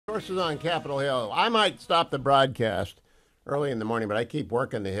Sources on Capitol Hill. I might stop the broadcast early in the morning, but I keep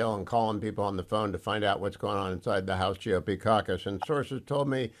working the Hill and calling people on the phone to find out what's going on inside the House GOP caucus. And sources told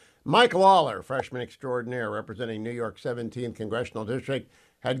me Mike Lawler, freshman extraordinaire representing New York's 17th congressional district,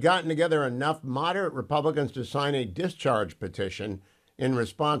 had gotten together enough moderate Republicans to sign a discharge petition in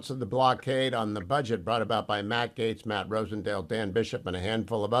response to the blockade on the budget brought about by Matt Gaetz, Matt Rosendale, Dan Bishop, and a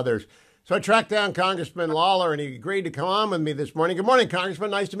handful of others. So I tracked down Congressman Lawler, and he agreed to come on with me this morning. Good morning, Congressman.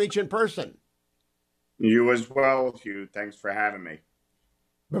 Nice to meet you in person. You as well, Hugh. Thanks for having me.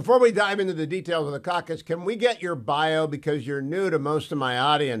 Before we dive into the details of the caucus, can we get your bio? Because you're new to most of my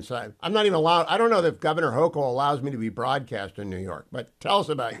audience. I'm not even allowed. I don't know if Governor Hochul allows me to be broadcast in New York, but tell us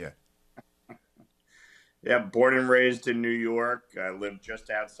about you. Yeah, born and raised in New York. I live just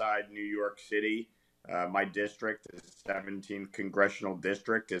outside New York City. My district, the 17th Congressional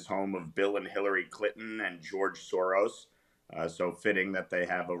District, is home of Bill and Hillary Clinton and George Soros. So fitting that they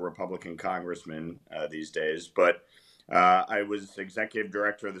have a Republican congressman these days. But I was executive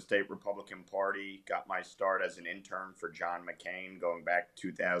director of the state Republican Party, got my start as an intern for John McCain going back to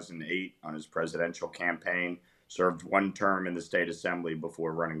 2008 on his presidential campaign, served one term in the state assembly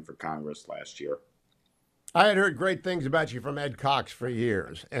before running for Congress last year. I had heard great things about you from Ed Cox for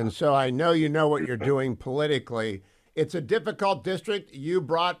years, and so I know you know what you're doing politically. It's a difficult district. You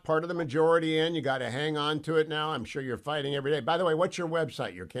brought part of the majority in. You got to hang on to it now. I'm sure you're fighting every day. By the way, what's your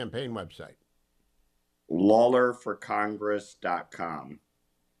website, your campaign website? LawlerforCongress.com.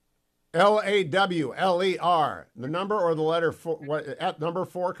 LAWLER. The number or the letter four, what, at number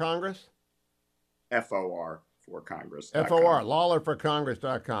 4 Congress? FOR for Congress. FOR,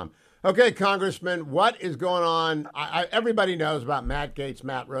 LawlerforCongress.com. Okay, Congressman, what is going on? Everybody knows about Matt Gaetz,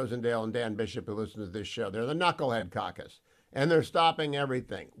 Matt Rosendale, and Dan Bishop who listen to this show. They're the Knucklehead Caucus, and they're stopping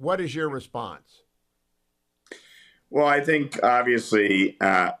everything. What is your response? Well, I think obviously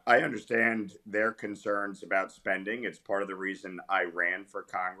I understand their concerns about spending. It's part of the reason I ran for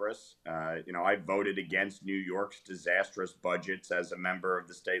Congress. I voted against New York's disastrous budgets as a member of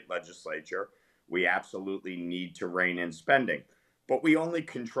the state legislature. We absolutely need to rein in spending. But we only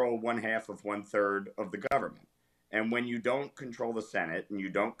control 1/2 of 1/3 of the government. And when you don't control the Senate and you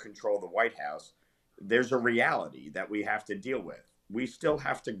don't control the White House, there's a reality that we have to deal with. We still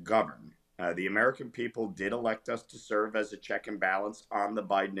have to govern. The American people did elect us to serve as a check and balance on the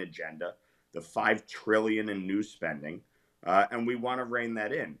Biden agenda, the $5 trillion in new spending, and we want to rein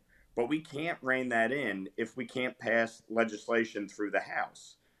that in. But we can't rein that in if we can't pass legislation through the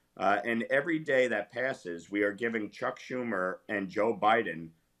House. And every day that passes, we are giving Chuck Schumer and Joe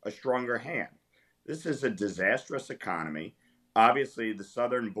Biden a stronger hand. This is a disastrous economy. Obviously, the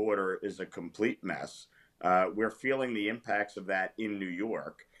southern border is a complete mess. We're feeling the impacts of that in New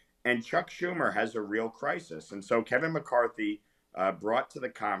York. And Chuck Schumer has a real crisis. And so Kevin McCarthy brought to the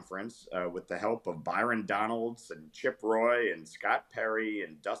conference, with the help of Byron Donalds and Chip Roy and Scott Perry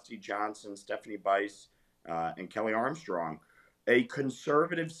and Dusty Johnson, Stephanie Bice, and Kelly Armstrong, a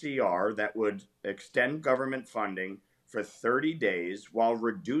conservative CR that would extend government funding for 30 days while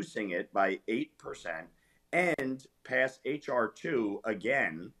reducing it by 8% and pass H.R. 2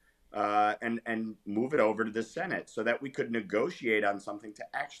 again and move it over to the Senate so that we could negotiate on something to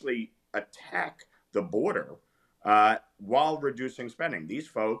actually attack the border while reducing spending. These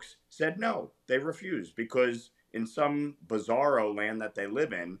folks said no. They refused because in some bizarro land that they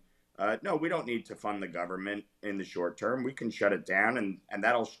live in, no, we don't need to fund the government in the short term. We can shut it down, and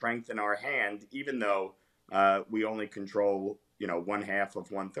that'll strengthen our hand, even though we only control, 1/2 of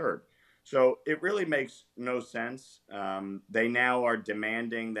 1/3. So it really makes no sense. They now are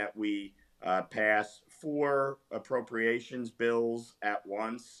demanding that we pass 4 appropriations bills at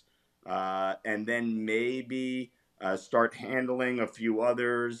once, and then maybe start handling a few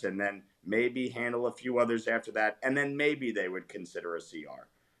others, and then maybe handle a few others after that, and then maybe they would consider a CR.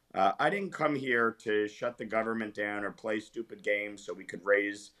 I didn't come here to shut the government down or play stupid games so we could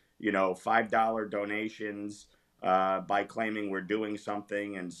raise, $5 donations by claiming we're doing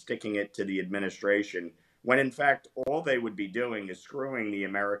something and sticking it to the administration, when in fact all they would be doing is screwing the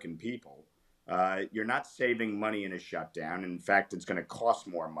American people. You're not saving money in a shutdown. In fact, it's going to cost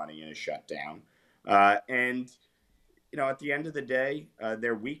more money in a shutdown. And at the end of the day,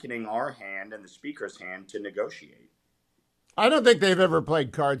 they're weakening our hand and the speaker's hand to negotiate. I don't think they've ever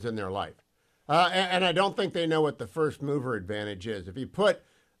played cards in their life. And I don't think they know what the first mover advantage is. If you put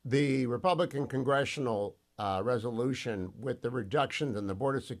the Republican congressional resolution with the reductions in the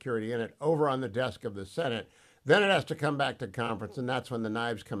border security in it over on the desk of the Senate, then it has to come back to conference, and that's when the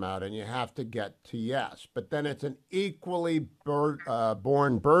knives come out, and you have to get to yes. But then it's an equally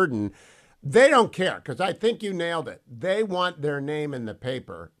born burden. They don't care because I think you nailed it. They want their name in the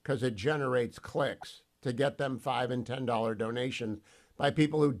paper because it generates clicks to get them $5 and $10 donations by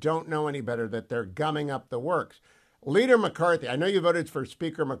people who don't know any better that they're gumming up the works. Leader McCarthy, I know you voted for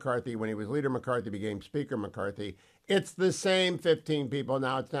Speaker McCarthy when he was Leader McCarthy became Speaker McCarthy. It's the same 15 people.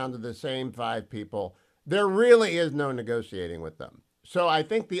 Now it's down to the same 5 people. There really is no negotiating with them. So I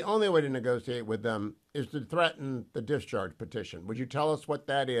think the only way to negotiate with them is to threaten the discharge petition. Would you tell us what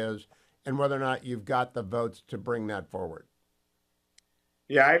that is and whether or not you've got the votes to bring that forward?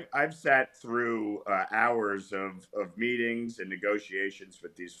 Yeah, I've sat through hours of meetings and negotiations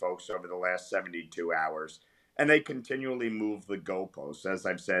with these folks over the last 72 hours, and they continually move the goalposts. As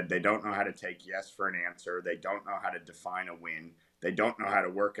I've said, they don't know how to take yes for an answer. They don't know how to define a win. They don't know how to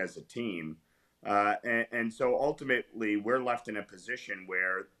work as a team. And so ultimately, we're left in a position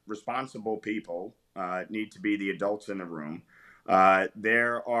where responsible people need to be the adults in the room.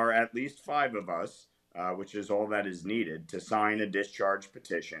 There are at least 5 of us, which is all that is needed, to sign a discharge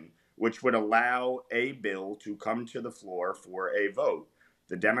petition, which would allow a bill to come to the floor for a vote.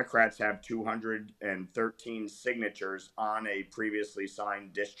 The Democrats have 213 signatures on a previously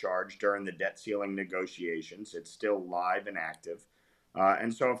signed discharge during the debt ceiling negotiations. It's still live and active.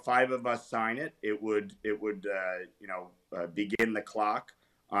 And so if 5 of us sign it, it would begin the clock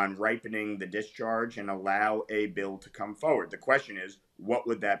on ripening the discharge and allow a bill to come forward. The question is, what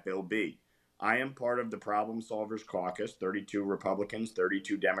would that bill be? I am part of the Problem Solvers Caucus, 32 Republicans,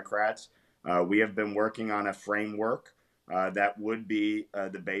 32 Democrats. We have been working on a framework that would be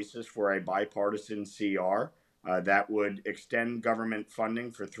the basis for a bipartisan CR that would extend government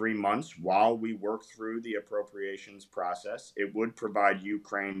funding for 3 months while we work through the appropriations process. It would provide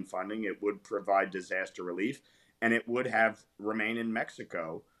Ukraine funding. It would provide disaster relief. And it would have Remain in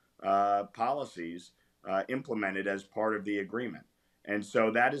Mexico policies implemented as part of the agreement. And so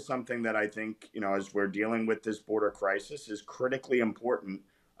that is something that I think, as we're dealing with this border crisis, is critically important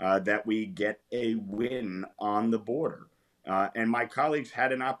that we get a win on the border. And my colleagues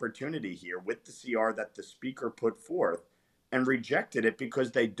had an opportunity here with the CR that the speaker put forth and rejected it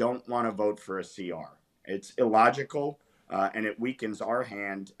because they don't want to vote for a CR. It's illogical, and it weakens our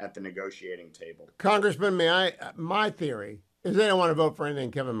hand at the negotiating table. Congressman, my theory is they don't want to vote for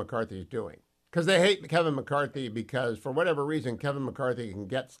anything Kevin McCarthy is doing because they hate Kevin McCarthy because for whatever reason, Kevin McCarthy can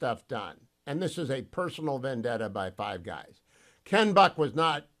get stuff done. And this is a personal vendetta by 5 guys. Ken Buck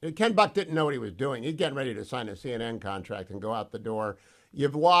didn't know what he was doing. He's getting ready to sign a CNN contract and go out the door.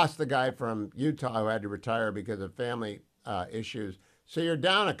 You've lost the guy from Utah who had to retire because of family issues. So you're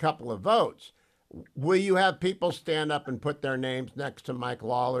down a couple of votes. Will you have people stand up and put their names next to Mike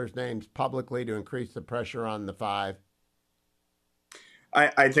Lawler's names publicly to increase the pressure on the 5?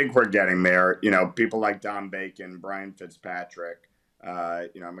 I think we're getting there. People like Don Bacon, Brian Fitzpatrick. I'm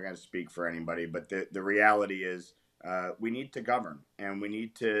not going to speak for anybody, but the reality is we need to govern, and we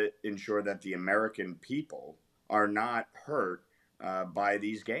need to ensure that the American people are not hurt by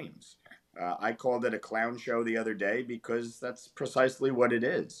these games. I called it a clown show the other day because that's precisely what it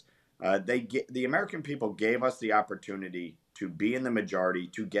is. The American people gave us the opportunity to be in the majority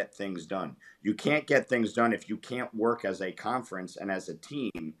to get things done. You can't get things done if you can't work as a conference and as a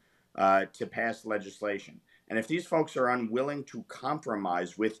team to pass legislation. And if these folks are unwilling to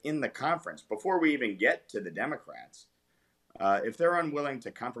compromise within the conference, before we even get to the Democrats, if they're unwilling to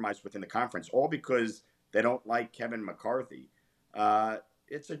compromise within the conference, all because they don't like Kevin McCarthy,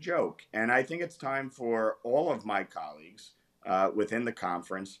 it's a joke. And I think it's time for all of my colleagues within the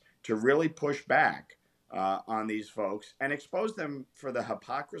conference to really push back on these folks and expose them for the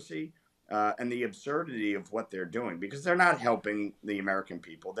hypocrisy and the absurdity of what they're doing, because they're not helping the American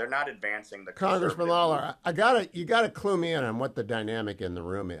people. They're not advancing the Congressman Lawler, you gotta clue me in on what the dynamic in the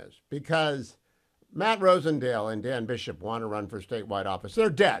room is, because Matt Rosendale and Dan Bishop want to run for statewide office. They're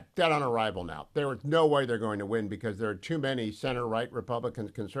dead on arrival now. There is no way they're going to win because there are too many center-right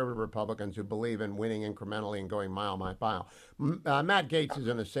Republicans, conservative Republicans who believe in winning incrementally and going mile by mile. Matt Gaetz is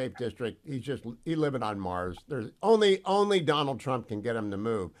in a safe district. He's living on Mars. There's only Donald Trump can get him to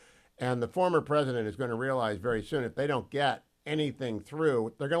move. And the former president is going to realize very soon if they don't get anything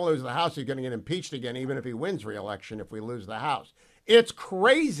through, they're going to lose the House. He's going to get impeached again, even if he wins re-election, if we lose the House. It's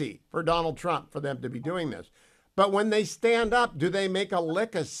crazy for Donald Trump for them to be doing this. But when they stand up, do they make a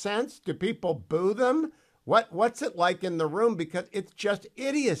lick of sense? Do people boo them? What's it like in the room? Because it's just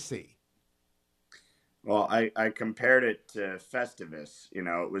idiocy. Well, I compared it to Festivus.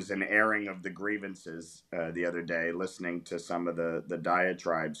 It was an airing of the grievances the other day, listening to some of the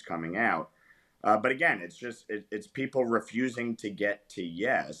diatribes coming out. But again, it's people refusing to get to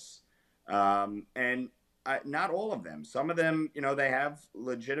yes. And not all of them. Some of them, they have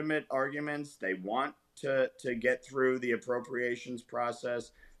legitimate arguments. They want to get through the appropriations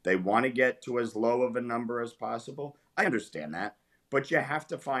process. They want to get to as low of a number as possible. I understand that. But you have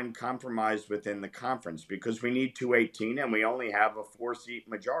to find compromise within the conference because we need 218 and we only have a 4-seat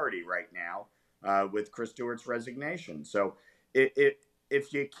majority right now with Chris Stewart's resignation. So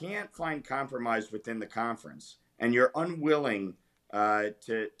if you can't find compromise within the conference and you're unwilling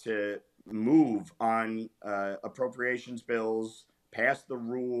to move on appropriations bills, pass the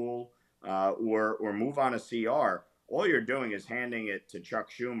rule, or move on a CR, all you're doing is handing it to Chuck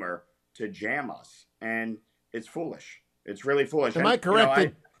Schumer to jam us, and it's foolish. It's really foolish. Am I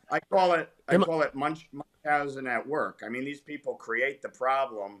correct? I call it Munchausen at work. I mean, these people create the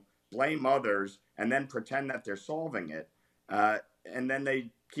problem, blame others, and then pretend that they're solving it, and then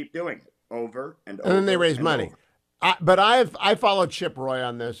they keep doing it over and over. And then they raise money. But I followed Chip Roy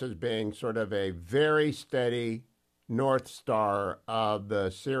on this as being sort of a very steady North Star of the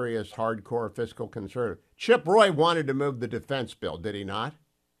serious, hardcore fiscal conservative. Chip Roy wanted to move the defense bill, did he not?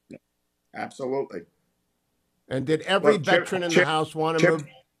 Absolutely. And did every veteran in the House want to move?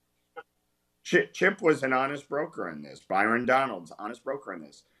 Chip was an honest broker in this. Byron Donald's honest broker in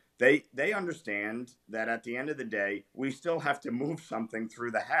this. They understand that at the end of the day, we still have to move something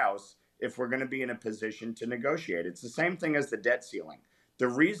through the House if we're going to be in a position to negotiate. It's the same thing as the debt ceiling. The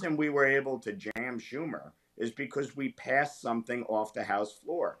reason we were able to jam Schumer is because we passed something off the House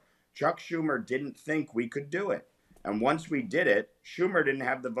floor. Chuck Schumer didn't think we could do it. And once we did it, Schumer didn't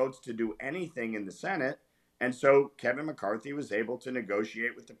have the votes to do anything in the Senate. And so Kevin McCarthy was able to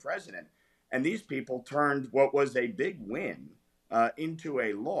negotiate with the president. And these people turned what was a big win into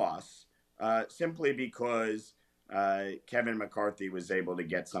a loss simply because Kevin McCarthy was able to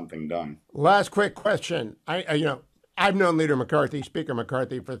get something done. Last quick question. I've known Leader McCarthy, Speaker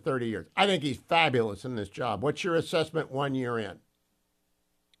McCarthy, for 30 years. I think he's fabulous in this job. What's your assessment 1 year in?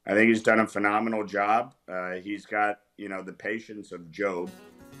 I think he's done a phenomenal job. He's got, the patience of Job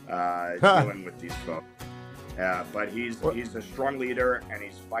dealing with these folks. But he's a strong leader, and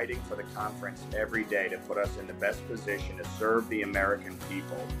he's fighting for the conference every day to put us in the best position to serve the American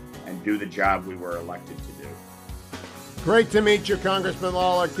people and do the job we were elected to do. Great to meet you, Congressman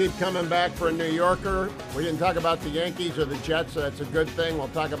Lawler. Keep coming back for a New Yorker. We didn't talk about the Yankees or the Jets, so that's a good thing. We'll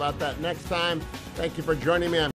talk about that next time. Thank you for joining me on